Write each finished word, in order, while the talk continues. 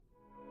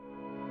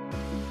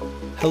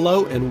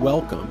Hello and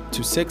welcome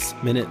to 6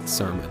 Minute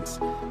Sermons.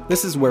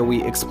 This is where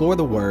we explore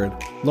the Word,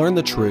 learn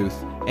the truth,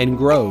 and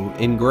grow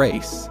in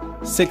grace,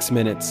 6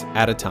 minutes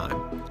at a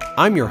time.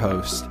 I'm your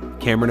host,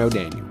 Cameron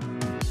O'Daniel.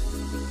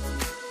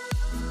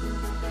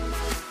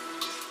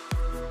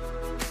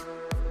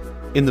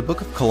 In the book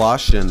of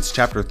Colossians,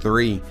 chapter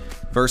 3,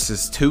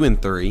 verses 2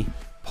 and 3,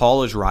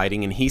 Paul is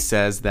writing and he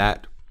says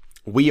that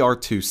we are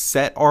to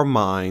set our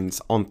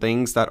minds on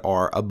things that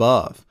are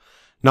above,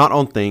 not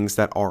on things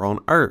that are on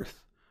earth.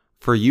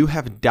 For you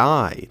have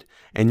died,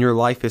 and your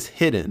life is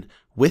hidden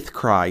with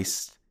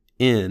Christ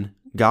in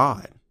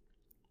God.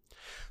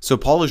 So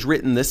Paul has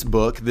written this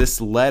book, this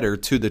letter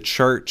to the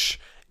church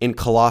in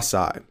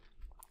Colossae.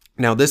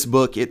 Now this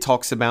book, it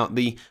talks about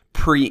the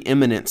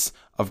preeminence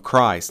of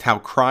Christ, how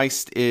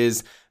Christ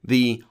is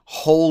the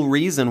whole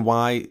reason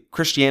why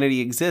Christianity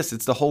exists.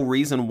 It's the whole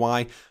reason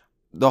why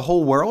the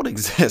whole world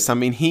exists. I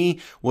mean,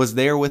 he was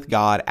there with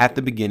God at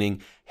the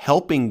beginning,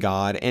 helping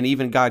God, and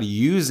even God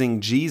using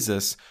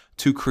Jesus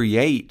to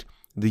create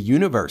the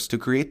universe, to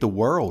create the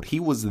world. He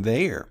was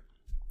there.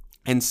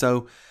 And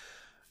so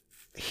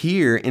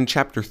here in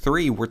chapter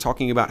 3, we're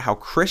talking about how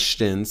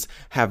Christians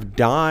have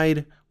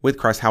died with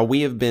Christ, how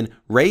we have been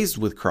raised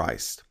with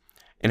Christ,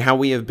 and how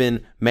we have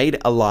been made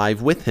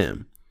alive with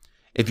him.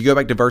 If you go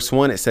back to verse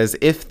 1, it says,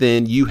 "If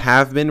then you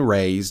have been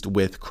raised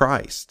with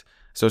Christ."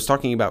 So it's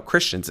talking about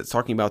Christians. It's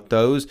talking about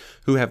those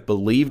who have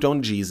believed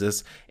on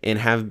Jesus and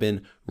have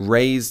been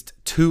raised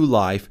to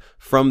life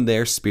from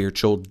their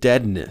spiritual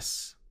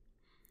deadness.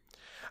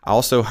 I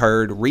also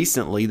heard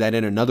recently that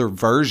in another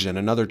version,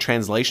 another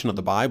translation of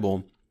the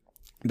Bible,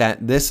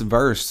 that this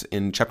verse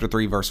in chapter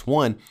 3, verse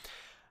 1,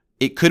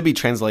 it could be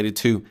translated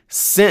to,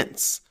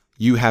 "Since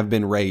you have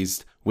been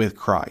raised with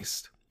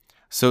Christ."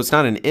 So it's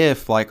not an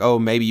if, like, oh,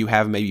 maybe you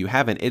have, maybe you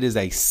haven't. It is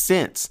a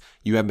since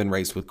you have been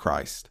raised with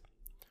Christ.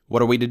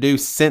 What are we to do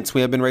since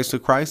we have been raised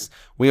with Christ?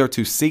 We are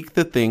to seek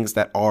the things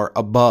that are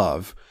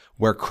above,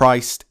 where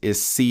Christ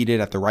is seated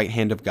at the right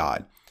hand of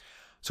God.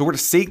 So we're to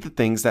seek the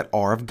things that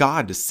are of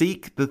God, to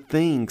seek the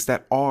things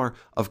that are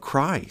of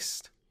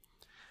Christ.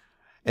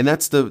 And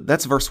that's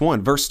verse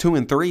 1. Verse 2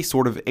 and 3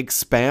 sort of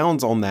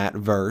expounds on that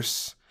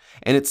verse,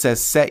 and it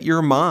says, "Set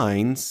your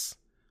minds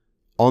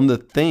on the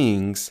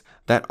things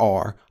that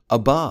are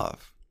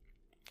above."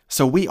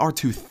 So we are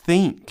to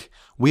think.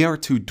 We are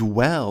to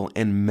dwell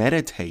and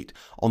meditate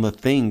on the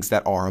things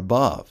that are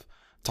above,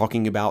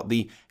 talking about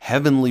the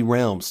heavenly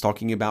realms,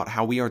 talking about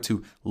how we are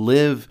to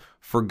live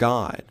for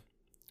God.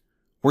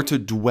 We're to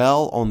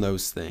dwell on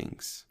those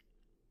things.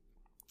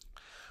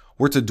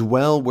 We're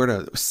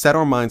to set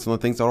our minds on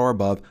the things that are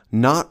above,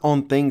 not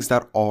on things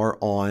that are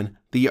on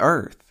the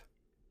earth.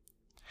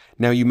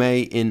 Now you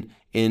may,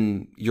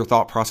 in your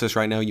thought process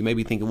right now, you may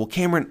be thinking, well,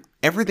 Cameron,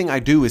 everything I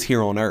do is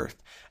here on earth.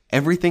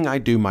 Everything I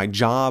do, my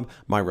job,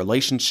 my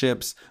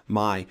relationships,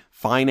 my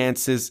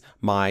finances,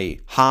 my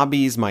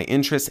hobbies, my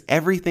interests,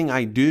 everything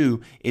I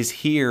do is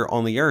here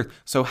on the earth.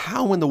 So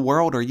how in the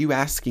world are you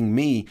asking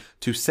me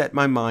to set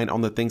my mind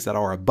on the things that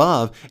are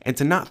above and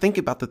to not think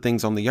about the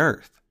things on the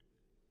earth?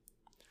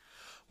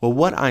 Well,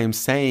 what I am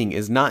saying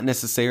is not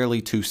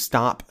necessarily to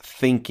stop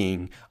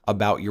thinking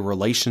about your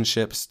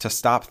relationships, to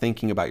stop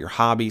thinking about your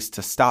hobbies,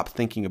 to stop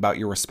thinking about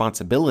your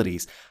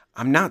responsibilities.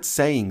 I'm not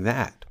saying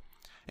that.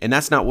 And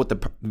that's not what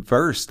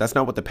that's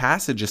not what the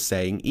passage is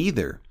saying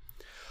either.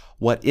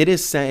 What it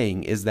is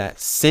saying is that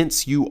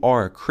since you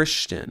are a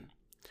Christian,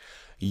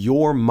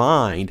 your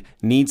mind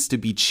needs to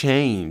be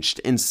changed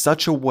in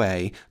such a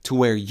way to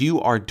where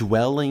you are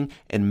dwelling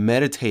and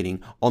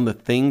meditating on the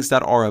things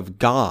that are of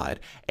God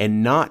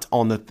and not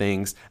on the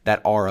things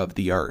that are of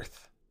the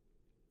earth.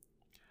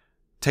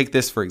 Take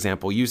this, for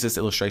example. Use this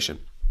illustration.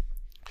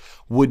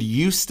 Would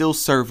you still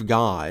serve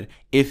God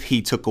if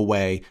he took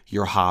away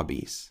your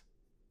hobbies?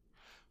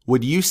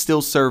 Would you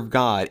still serve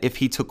God if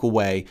he took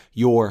away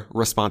your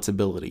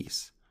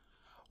responsibilities?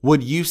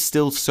 Would you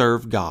still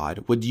serve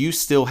God? Would you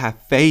still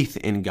have faith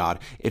in God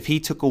if he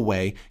took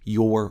away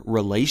your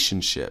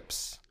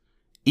relationships?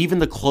 Even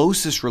the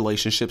closest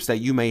relationships that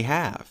you may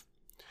have.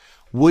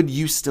 Would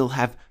you still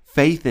have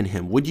faith in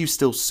him? Would you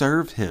still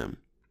serve him?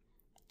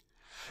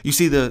 You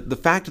see, the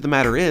fact of the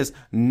matter is,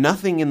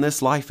 nothing in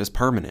this life is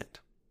permanent.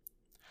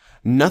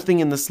 Nothing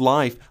in this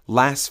life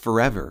lasts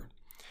forever.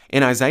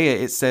 In Isaiah,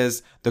 it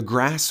says, the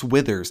grass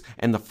withers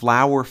and the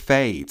flower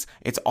fades.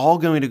 It's all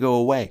going to go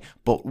away.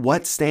 But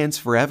what stands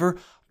forever?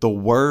 The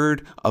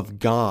word of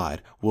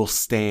God will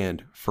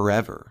stand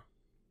forever.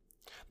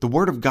 The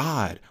word of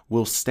God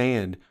will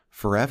stand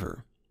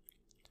forever.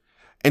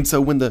 And so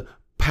when the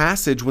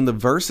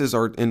verses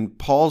are in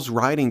Paul's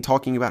writing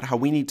talking about how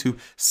we need to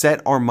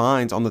set our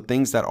minds on the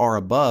things that are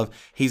above,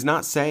 he's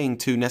not saying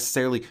to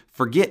necessarily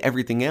forget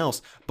everything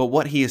else, but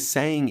what he is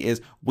saying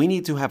is we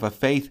need to have a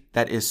faith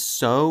that is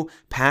so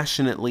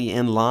passionately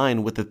in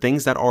line with the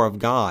things that are of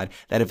God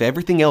that if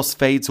everything else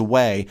fades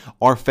away,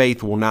 our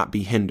faith will not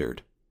be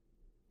hindered.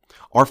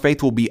 Our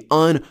faith will be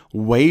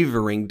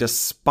unwavering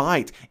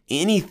despite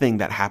anything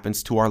that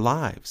happens to our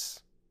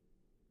lives.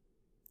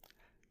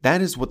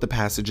 That is what the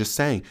passage is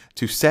saying,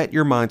 to set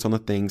your minds on the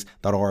things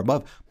that are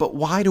above. But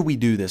why do we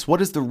do this?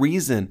 What is the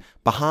reason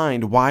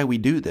behind why we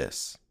do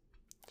this?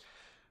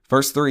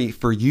 Verse 3,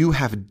 for you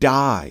have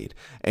died,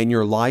 and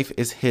your life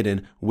is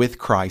hidden with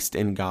Christ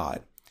in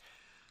God.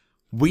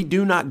 We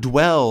do not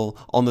dwell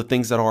on the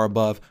things that are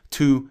above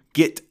to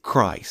get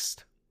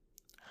Christ.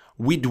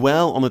 We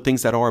dwell on the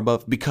things that are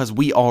above because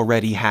we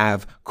already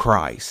have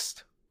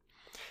Christ.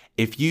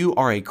 If you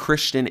are a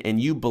Christian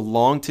and you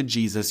belong to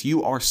Jesus,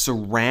 you are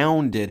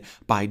surrounded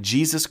by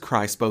Jesus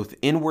Christ, both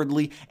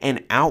inwardly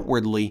and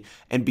outwardly.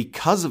 And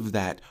because of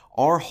that,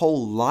 our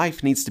whole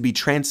life needs to be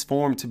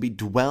transformed to be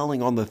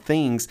dwelling on the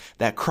things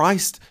that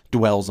Christ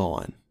dwells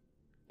on.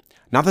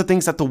 Not the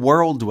things that the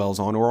world dwells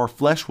on or our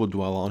flesh will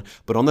dwell on,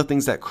 but on the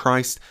things that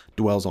Christ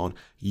dwells on.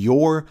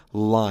 Your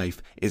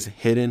life is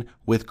hidden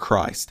with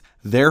Christ.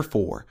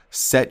 Therefore,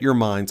 set your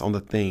minds on the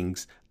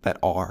things that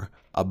are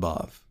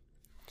above.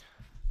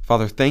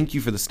 Father, thank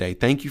you for this day.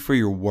 Thank you for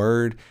your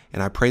word.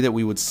 And I pray that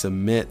we would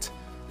submit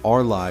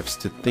our lives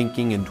to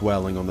thinking and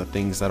dwelling on the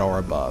things that are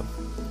above.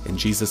 In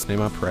Jesus'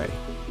 name I pray.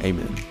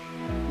 Amen.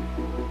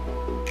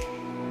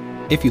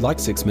 If you like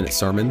 6 Minute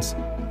Sermons,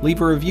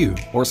 leave a review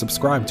or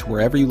subscribe to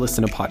wherever you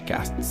listen to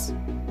podcasts.